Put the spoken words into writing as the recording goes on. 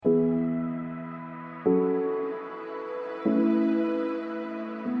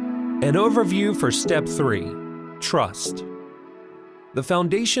An overview for Step 3, Trust. The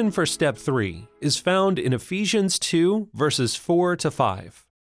foundation for Step 3 is found in Ephesians 2, verses 4 to 5.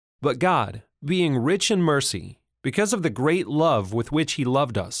 But God, being rich in mercy, because of the great love with which He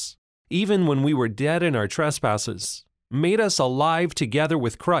loved us, even when we were dead in our trespasses, made us alive together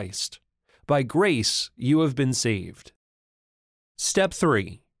with Christ. By grace you have been saved. Step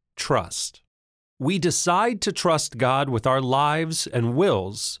 3, Trust. We decide to trust God with our lives and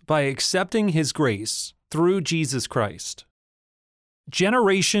wills by accepting His grace through Jesus Christ.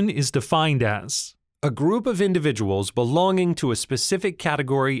 Generation is defined as a group of individuals belonging to a specific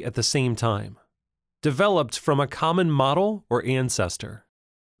category at the same time, developed from a common model or ancestor.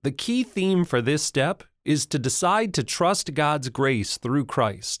 The key theme for this step is to decide to trust God's grace through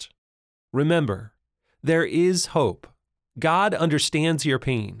Christ. Remember, there is hope. God understands your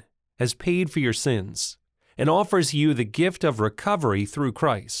pain, has paid for your sins, and offers you the gift of recovery through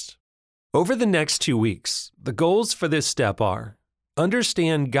Christ. Over the next 2 weeks, the goals for this step are: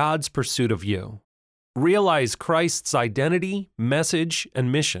 understand God's pursuit of you, realize Christ's identity, message,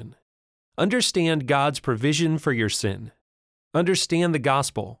 and mission, understand God's provision for your sin, understand the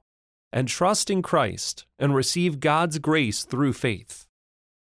gospel, and trust in Christ and receive God's grace through faith.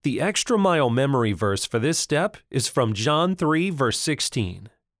 The extra mile memory verse for this step is from John 3, verse 16.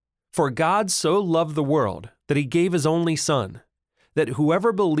 For God so loved the world that He gave His only Son, that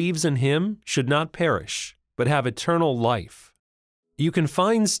whoever believes in Him should not perish, but have eternal life. You can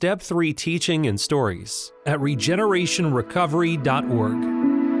find Step 3 teaching and stories at regenerationrecovery.org.